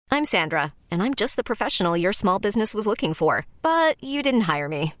I'm Sandra, and I'm just the professional your small business was looking for. But you didn't hire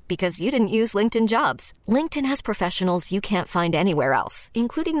me because you didn't use LinkedIn Jobs. LinkedIn has professionals you can't find anywhere else,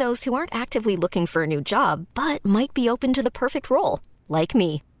 including those who aren't actively looking for a new job, but might be open to the perfect role, like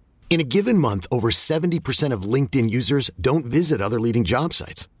me. In a given month, over 70% of LinkedIn users don't visit other leading job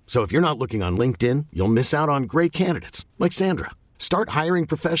sites. So if you're not looking on LinkedIn, you'll miss out on great candidates like Sandra. Start hiring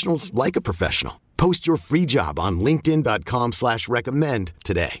professionals like a professional. Post your free job on linkedin.com/recommend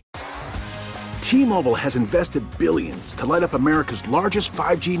today. T-Mobile has invested billions to light up America's largest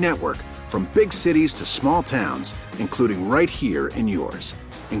 5G network, from big cities to small towns, including right here in yours.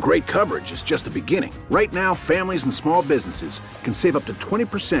 And great coverage is just the beginning. Right now, families and small businesses can save up to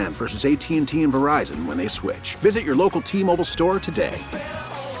 20% versus AT&T and Verizon when they switch. Visit your local T-Mobile store today.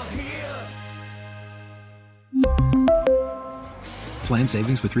 Plan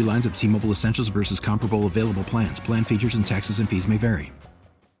savings with 3 lines of T-Mobile Essentials versus comparable available plans. Plan features and taxes and fees may vary.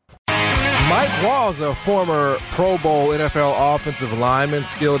 Mike Wallace, a former Pro Bowl NFL offensive lineman,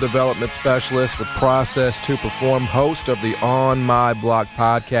 skill development specialist with Process to Perform, host of the On My Block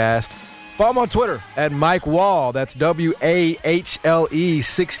podcast. Follow him on Twitter at Mike Wall. That's WAHLE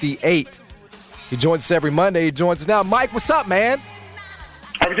 68. He joins us every Monday. He joins us now. Mike, what's up, man?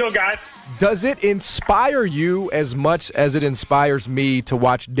 How we doing, guys? Does it inspire you as much as it inspires me to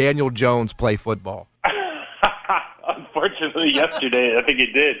watch Daniel Jones play football? Unfortunately, yesterday, I think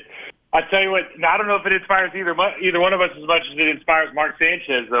it did. I tell you what, I don't know if it inspires either one of us as much as it inspires Mark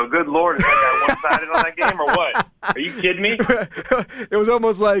Sanchez, though. Good Lord, is that guy one-sided on that game or what? Are you kidding me? It was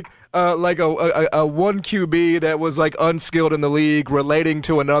almost like a one QB that was like unskilled in the league relating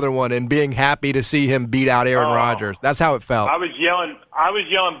to another one and being happy to see him beat out Aaron Rodgers. That's how it felt. I was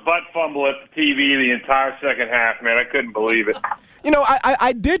yelling butt fumble at the TV the entire second half, man. I couldn't believe it. You know,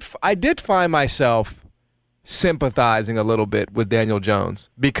 I did find myself sympathizing a little bit with Daniel Jones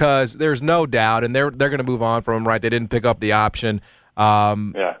because there's no doubt, and they're going to move on from him, right? They didn't pick up the option.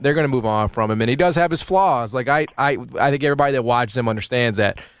 They're going to move on from him, and he does have his flaws. Like I think everybody that watches him understands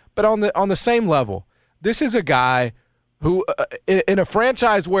that. But on the same level, this is a guy who, in a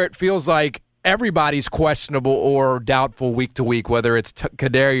franchise where it feels like everybody's questionable or doubtful week to week, whether it's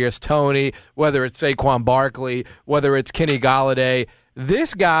Kadarius Toney, whether it's Saquon Barkley, whether it's Kenny Golladay.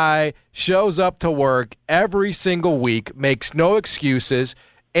 This guy shows up to work every single week, makes no excuses,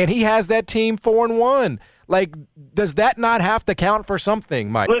 and he has that team 4-1. Like, does that not have to count for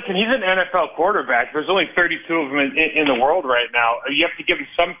something, Mike? Listen, he's an NFL quarterback. There's only 32 of them in the world right now. You have to give him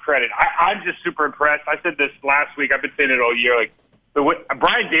some credit. I'm just super impressed. I said this last week. I've been saying it all year. Like,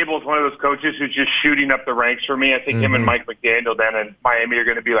 Brian Dable is one of those coaches who's just shooting up the ranks for me. I think him and Mike McDaniel down in Miami are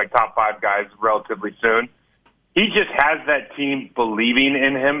going to be like top 5 guys relatively soon. He just has that team believing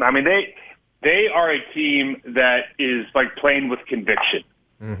in him. I mean, they are a team that is like playing with conviction.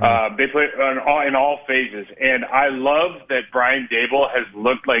 They play in all phases, and I love that Brian Dable has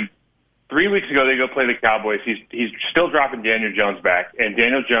looked like 3 weeks ago they go play the Cowboys. He's still dropping Daniel Jones back, and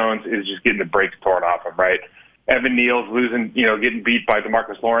Daniel Jones is just getting the brakes torn off him. Right, Evan Neal's losing, getting beat by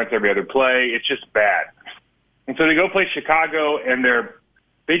DeMarcus Lawrence every other play. It's just bad. And so they go play Chicago, and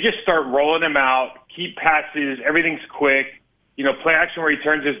they just start rolling him out. Keep passes, everything's quick. Play action where he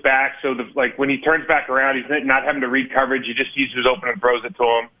turns his back. So, when he turns back around, he's not having to read coverage. He just uses his open and throws it to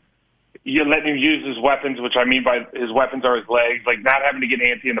him. You let him use his weapons, which I mean by his weapons are his legs, like not having to get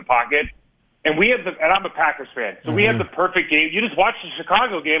antsy in the pocket. And and I'm a Packers fan, so we have the perfect game. You just watch the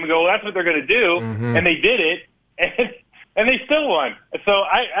Chicago game and go, well, that's what they're going to do, and they did it, and they still won. So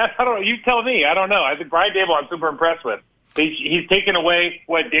I don't know. You tell me. I don't know. I think Brian Dable I'm super impressed with. He's taken away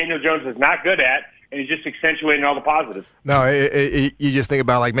what Daniel Jones is not good at, and he's just accentuating all the positives. No, you just think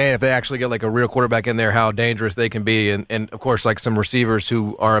about, like, man, if they actually get, like, a real quarterback in there, how dangerous they can be. And of course, like, some receivers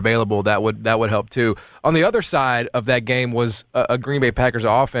who are available, that would help, too. On the other side of that game was a Green Bay Packers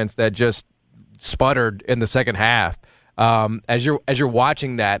offense that just sputtered in the second half. As you're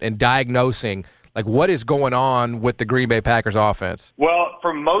watching that and diagnosing, like, what is going on with the Green Bay Packers offense? Well,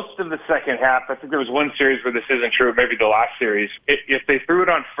 for most of the second half, I think there was one series where this isn't true, maybe the last series. If they threw it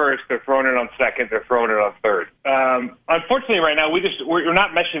on first, they're throwing it on second, they're throwing it on third. Unfortunately, right now, we're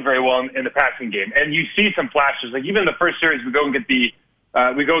not meshing very well in the passing game. And you see some flashes. Like, even in the first series, we go and get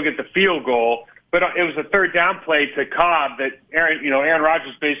the field goal. But it was a third down play to Cobb that Aaron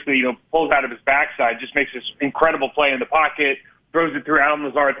Rodgers basically pulls out of his backside, just makes this incredible play in the pocket, throws it through Allen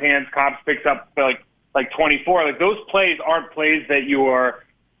Lazard's hands. Cobb picks up like 24. Like, those plays aren't plays that you are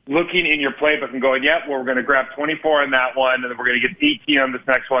looking in your playbook and going, yep, we're going to grab 24 on that one, and then we're going to get 18 on this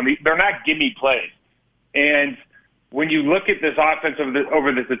next one. They're not gimme plays. And when you look at this offense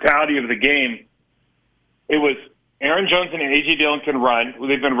over the totality of the game, it was Aaron Jones and A.J. Dillon can run.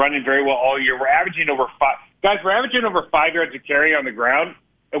 They've been running very well all year. We're averaging over 5 yards a carry on the ground,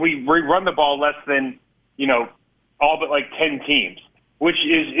 and we run the ball less than, all but like 10 teams, which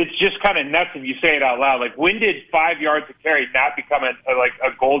is, it's just kind of nuts if you say it out loud. Like, when did 5 yards a carry not become a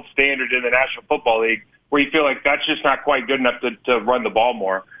gold standard in the National Football League, where you feel like that's just not quite good enough to run the ball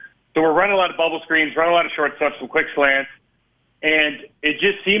more? So we're running a lot of bubble screens, running a lot of short stuff, some quick slants, and it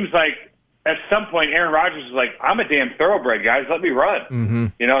just seems like at some point Aaron Rodgers is like, I'm a damn thoroughbred, guys. Let me run.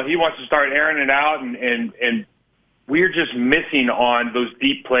 Mm-hmm. He wants to start airing it out, and we're just missing on those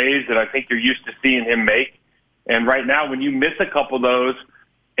deep plays that I think you're used to seeing him make. And right now, when you miss a couple of those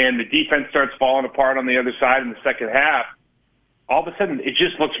and the defense starts falling apart on the other side in the second half, all of a sudden it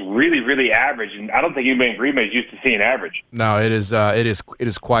just looks really, really average. And I don't think anybody in Green Bay is used to seeing average. No, it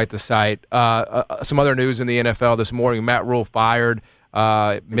is quite the sight. Some other news in the NFL this morning: Matt Rule fired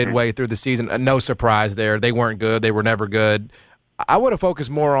midway through the season. No surprise there. They weren't good. They were never good. I want to focus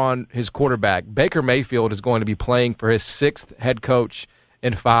more on his quarterback. Baker Mayfield is going to be playing for his 6th head coach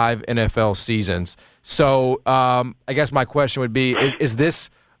in 5 NFL seasons. So I guess my question would be, is this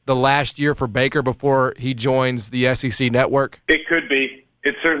the last year for Baker before he joins the SEC network? It could be.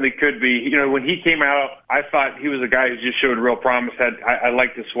 It certainly could be. When he came out, I thought he was a guy who just showed real promise. I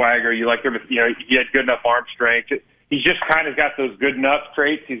liked his swagger. You liked everything. He had good enough arm strength. He's just kind of got those good enough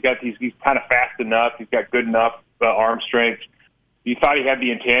traits. He's kind of fast enough. He's got good enough arm strength. You thought he had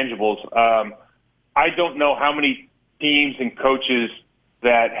the intangibles. I don't know how many teams and coaches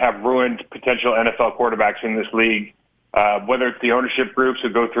that have ruined potential NFL quarterbacks in this league, whether it's the ownership groups who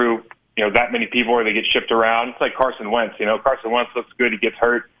go through, that many people or they get shipped around. It's like Carson Wentz. Carson Wentz looks good. He gets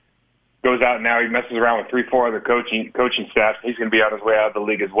hurt, goes out, and now he messes around with 3-4 other coaching staffs. He's going to be on his way out of the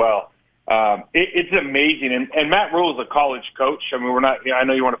league as well. It's amazing. And Matt Rule is a college coach. I mean, I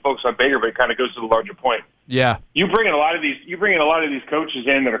know you want to focus on Baker, but it kind of goes to the larger point. Yeah. You bring in a lot of these coaches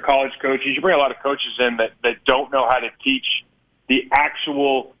in that are college coaches. You bring a lot of coaches in that don't know how to teach the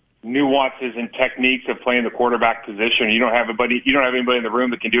actual nuances and techniques of playing the quarterback position. You don't have anybody in the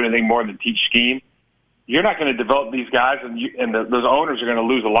room that can do anything more than teach scheme. You're not going to develop these guys, and those owners are going to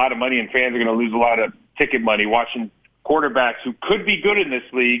lose a lot of money, and fans are going to lose a lot of ticket money watching quarterbacks who could be good in this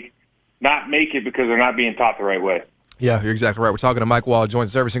league not make it because they're not being taught the right way. Yeah, you're exactly right. We're talking to Mike Wall, joins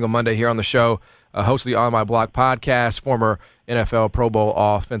us every single Monday here on the show, host of the On My Block podcast, former NFL Pro Bowl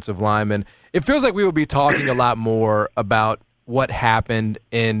offensive lineman. It feels like we would be talking a lot more about what happened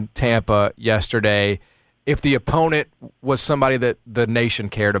in Tampa yesterday if the opponent was somebody that the nation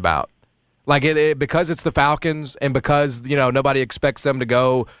cared about. Like because it's the Falcons and because, nobody expects them to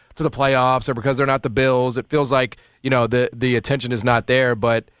go to the playoffs, or because they're not the Bills, it feels like, the attention is not there.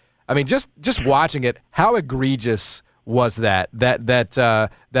 But I mean, just watching it, how egregious was that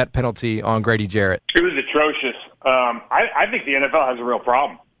penalty on Grady Jarrett? It was atrocious. I think the NFL has a real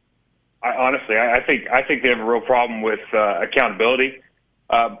problem. Honestly, I think they have a real problem with accountability.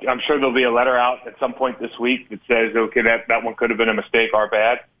 I'm sure there'll be a letter out at some point this week that says, okay, that one could have been a mistake, our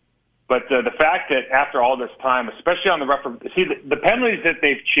bad. But the fact that after all this time, especially on the penalties that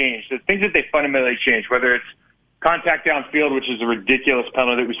they've changed, the things that they fundamentally changed, whether it's contact downfield, which is a ridiculous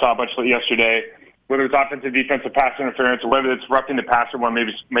penalty that we saw a bunch yesterday, whether it's offensive, defensive pass interference, or whether it's roughing the passer one,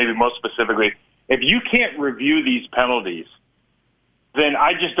 maybe most specifically, if you can't review these penalties, then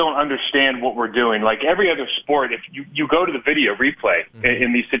I just don't understand what we're doing. Like every other sport, if you go to the video replay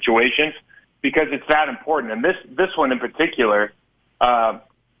in these situations, because it's that important. And this one in particular,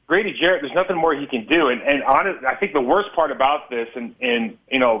 Grady Jarrett, there's nothing more he can do. And honestly, I think the worst part about this, and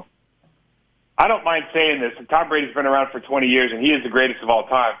I don't mind saying this, and Tom Brady's been around for 20 years, and he is the greatest of all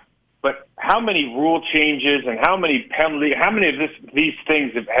time. But how many rule changes and how many of these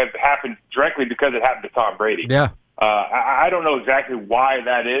things have happened directly because it happened to Tom Brady? Yeah. I don't know exactly why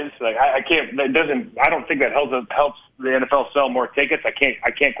that is. Like I can't. That doesn't. I don't think that helps the NFL sell more tickets. I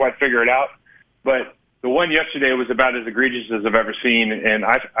can't quite figure it out. But the one yesterday was about as egregious as I've ever seen, and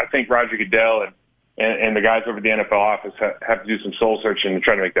I think Roger Goodell and the guys over at the NFL office have to do some soul searching to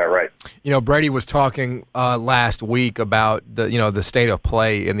try to make that right. Brady was talking last week about the state of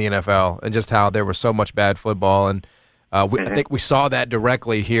play in the NFL and just how there was so much bad football, and I think we saw that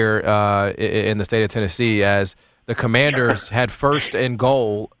directly here in the state of Tennessee as the Commanders had 1st and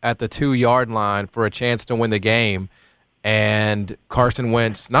goal at the 2-yard line for a chance to win the game, and Carson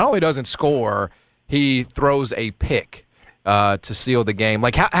Wentz not only doesn't score, he throws a pick to seal the game.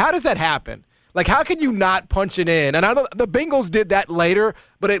 Like, how does that happen? Like, how can you not punch it in? And I know the Bengals did that later,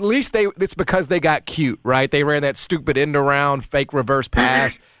 but at least it's because they got cute, right? They ran that stupid end-around fake reverse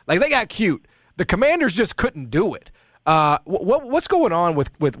pass. Like, they got cute. The Commanders just couldn't do it. What's going on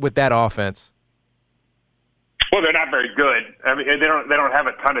with that offense? Well, they're not very good. I mean, they don't have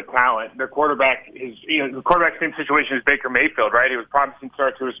a ton of talent. Their quarterback is, the quarterback same situation as Baker Mayfield, right? He was a promising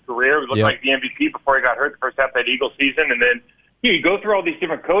start to his career. He looked like the MVP before he got hurt the first half of that Eagles season, and then you go through all these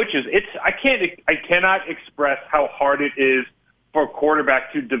different coaches. I cannot express how hard it is for a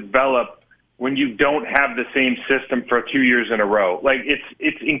quarterback to develop when you don't have the same system for 2 years in a row. Like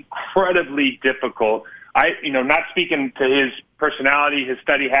it's incredibly difficult. Not speaking to his personality, his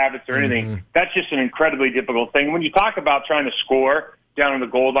study habits, or anything. That's just an incredibly difficult thing. When you talk about trying to score down on the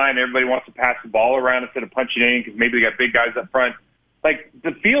goal line, everybody wants to pass the ball around instead of punching in because maybe they got big guys up front. Like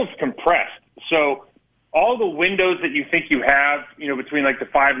the field's compressed, so all the windows that you think you have, between like the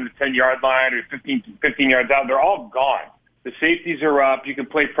 5 and the 10 yard line or 15 yards out, they're all gone. The safeties are up. You can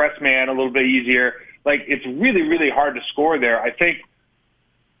play press man a little bit easier. Like it's really, really hard to score there. I think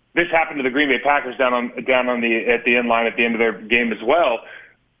this happened to the Green Bay Packers down at the end line at the end of their game as well.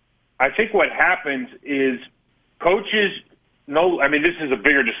 I think what happens is coaches know. I mean, this is a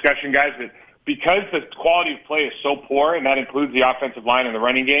bigger discussion, guys, but because the quality of play is so poor, and that includes the offensive line and the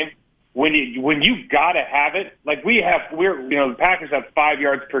running game, when you gotta have it, like the Packers have 5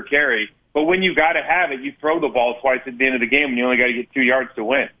 yards per carry, but when you gotta have it, you throw the ball twice at the end of the game, and you only got to get 2 yards to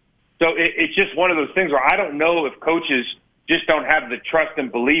win. So it's just one of those things where I don't know if coaches just don't have the trust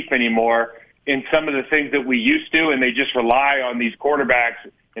and belief anymore in some of the things that we used to, and they just rely on these quarterbacks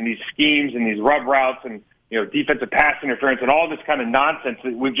and these schemes and these rub routes and defensive pass interference and all this kind of nonsense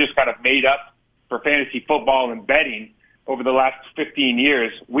that we've just kind of made up for fantasy football and betting over the last 15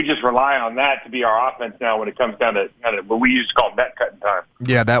 years. We just rely on that to be our offense now when it comes down to kind of what we used to call net cutting time.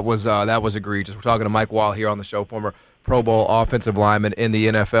 Yeah, that was egregious. We're talking to Mike Wall here on the show, former Pro Bowl offensive lineman in the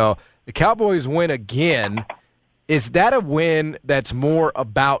NFL. The Cowboys win again. Is that a win that's more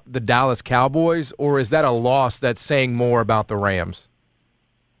about the Dallas Cowboys, or is that a loss that's saying more about the Rams?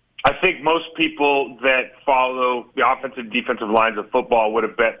 I think most people that follow the offensive and defensive lines of football would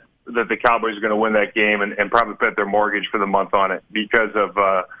have bet that the Cowboys are going to win that game and probably bet their mortgage for the month on it because of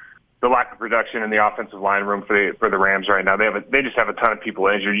the lack of production in the offensive line room for the Rams right now. They just have a ton of people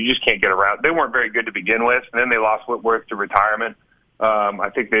injured. You just can't get around. They weren't very good to begin with, and then they lost Whitworth to retirement. I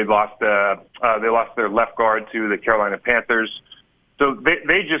think they lost their left guard to the Carolina Panthers. So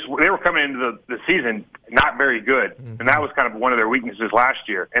they were coming into the season not very good, and that was kind of one of their weaknesses last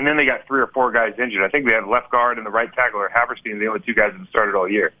year. And then they got 3 or 4 guys injured. I think they had left guard and the right tackle, or Haverstein, the only 2 guys that started all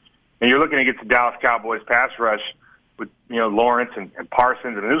year. And you're looking against the Dallas Cowboys pass rush with Lawrence and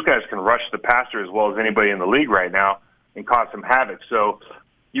Parsons, and those guys can rush the passer as well as anybody in the league right now and cause some havoc. So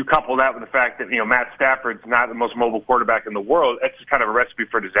you couple that with the fact that Matt Stafford's not the most mobile quarterback in the world. That's just kind of a recipe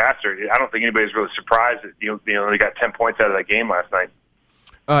for disaster. I don't think anybody's really surprised that they got 10 points out of that game last night.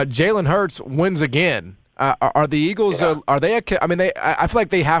 Jalen Hurts wins again. Are the Eagles? Yeah. Are they? I feel like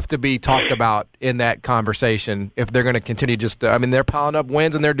they have to be talked about in that conversation if they're going to continue. They're piling up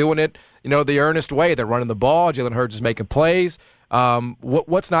wins and they're doing it, the earnest way. They're running the ball. Jalen Hurts is making plays.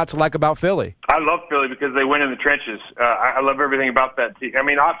 What's not to like about Philly? I love Philly because they win in the trenches. I love everything about that team. I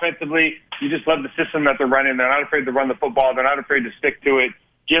mean, offensively, you just love the system that they're running. They're not afraid to run the football. They're not afraid to stick to it.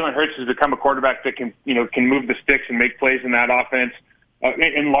 Jalen Hurts has become a quarterback that can move the sticks and make plays in that offense.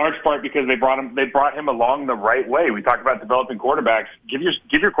 In large part because they brought him along the right way. We talk about developing quarterbacks. Give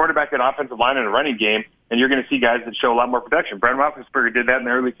your quarterback an offensive line and a running game, and you're going to see guys that show a lot more production. Brent Roethlisberger did that in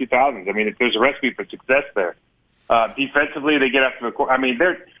the early 2000s. I mean, if there's a recipe for success there. Defensively, they get after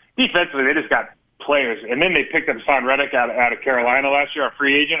defensively they just got players, and then they picked up Hassan Reddick out of Carolina last year, a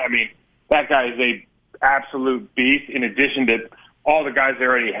free agent. I mean, that guy is a absolute beast. In addition to all the guys they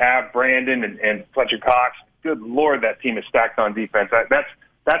already have, Brandon and Fletcher Cox. Good Lord, that team is stacked on defense.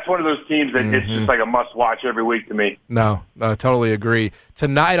 That's one of those teams that it's just like a must-watch every week to me. No, I totally agree.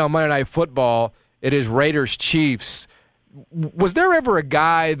 Tonight on Monday Night Football, it is Raiders-Chiefs. Was there ever a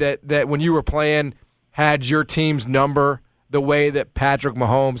guy that when you were playing had your team's number the way that Patrick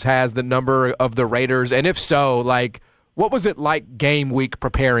Mahomes has the number of the Raiders? And if so, what was it like game week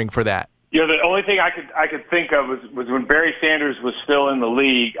preparing for that? The only thing I could think of was when Barry Sanders was still in the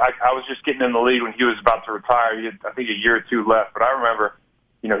league. I was just getting in the league when he was about to retire. He had, I think, a year or 2 left. But I remember,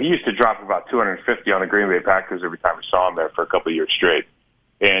 he used to drop about 250 on the Green Bay Packers every time we saw him there for a couple of years straight.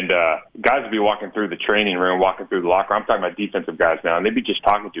 And guys would be walking through the training room, walking through the locker room. I'm talking about defensive guys now, and they'd be just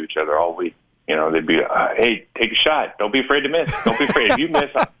talking to each other all week. They'd be, hey, take a shot. Don't be afraid to miss. Don't be afraid. If you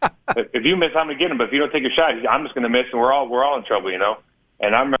miss, I'm going to get him. But if you don't take a shot, I'm just going to miss, and we're all in trouble,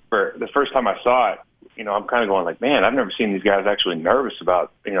 And I remember the first time I saw it, I'm kind of going like, man, I've never seen these guys actually nervous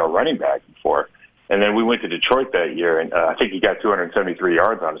about, running back before. And then we went to Detroit that year, and I think he got 273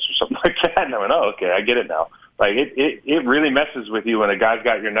 yards on us or something like that. And I went, oh, okay, I get it now. Like, it really messes with you when a guy's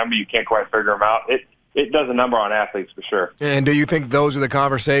got your number, you can't quite figure him out. it does a number on athletes for sure. And do you think those are the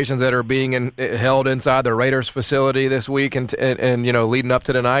conversations that are being held inside the Raiders facility this week and leading up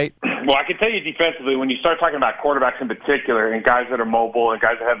to tonight? Well, I can tell you defensively, when you start talking about quarterbacks in particular and guys that are mobile and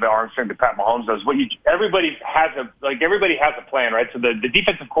guys that have the arm strength that Pat Mahomes does, everybody has a plan, right? So the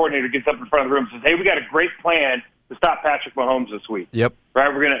defensive coordinator gets up in front of the room and says, "Hey, we got a great plan to stop Patrick Mahomes this week." Yep.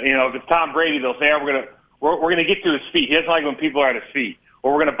 Right? We're gonna, if it's Tom Brady, they'll say, we're gonna get to his feet. He doesn't like when people are at his feet.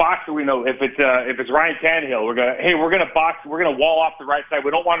 Or we're gonna box it. We know if it's Ryan Tannehill, we're gonna box. We're gonna wall off the right side.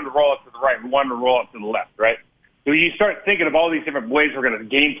 We don't want him to roll up to the right. We want him to roll up to the left, right? So you start thinking of all these different ways we're going to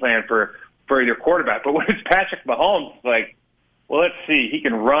game plan for your quarterback. But when it's Patrick Mahomes, it's like, well, let's see. He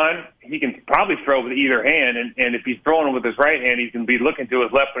can run. He can probably throw with either hand. And if he's throwing with his right hand, he's going to be looking to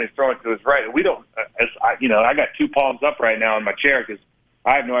his left when he's throwing to his right. We don't. I got two palms up right now in my chair because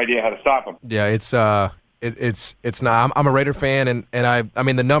I have no idea how to stop him. Yeah, it's not. I'm a Raider fan, and I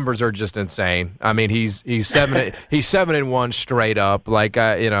mean the numbers are just insane. I mean he's 7-1 straight up. Like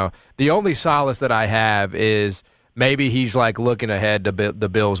the only solace that I have is maybe he's like looking ahead to the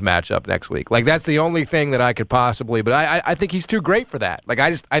Bills matchup next week. Like that's the only thing that I could possibly. But I think he's too great for that. Like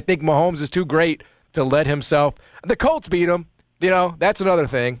I think Mahomes is too great to let himself. The Colts beat him. That's another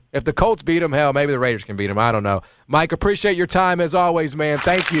thing. If the Colts beat him, hell, maybe the Raiders can beat him. I don't know. Mike, appreciate your time as always, man.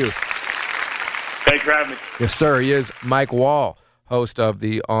 Thank you. Thanks for having me. Yes, sir. He is Mike Wall, host of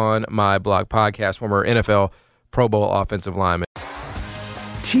the On My Block podcast, former NFL Pro Bowl offensive lineman.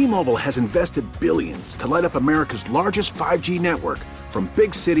 T-Mobile has invested billions to light up America's largest 5G network, from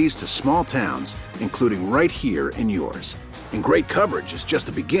big cities to small towns, including right here in yours. And great coverage is just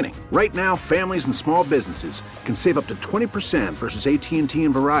the beginning. Right now, families and small businesses can save up to 20% versus AT&T and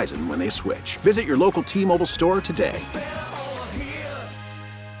Verizon when they switch. Visit your local T-Mobile store today.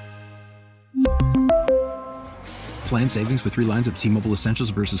 Plan savings with 3 lines of T-Mobile Essentials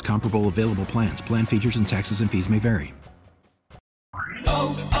versus comparable available plans. Plan features and taxes and fees may vary.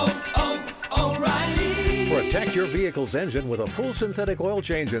 Protect your vehicle's engine with a full synthetic oil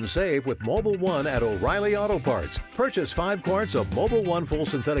change and save with Mobil 1 at O'Reilly Auto Parts. Purchase 5 quarts of Mobil 1 full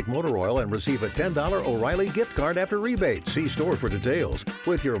synthetic motor oil and receive a $10 O'Reilly gift card after rebate. See store for details.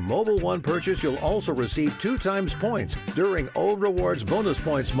 With your Mobil 1 purchase, you'll also receive 2 times points during O Rewards Bonus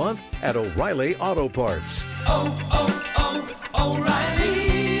Points Month at O'Reilly Auto Parts. O'Reilly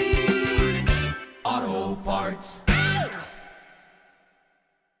Auto Parts.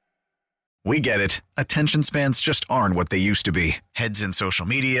 We get it. Attention spans just aren't what they used to be. Heads in social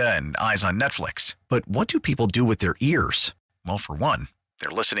media and eyes on Netflix. But what do people do with their ears? Well, for one, they're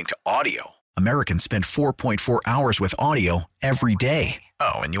listening to audio. Americans spend 4.4 hours with audio every day.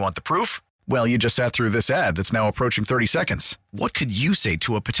 Oh, and you want the proof? Well, you just sat through this ad that's now approaching 30 seconds. What could you say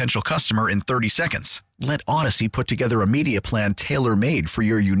to a potential customer in 30 seconds? Let Odyssey put together a media plan tailor-made for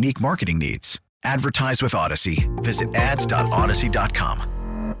your unique marketing needs. Advertise with Odyssey. Visit ads.odyssey.com.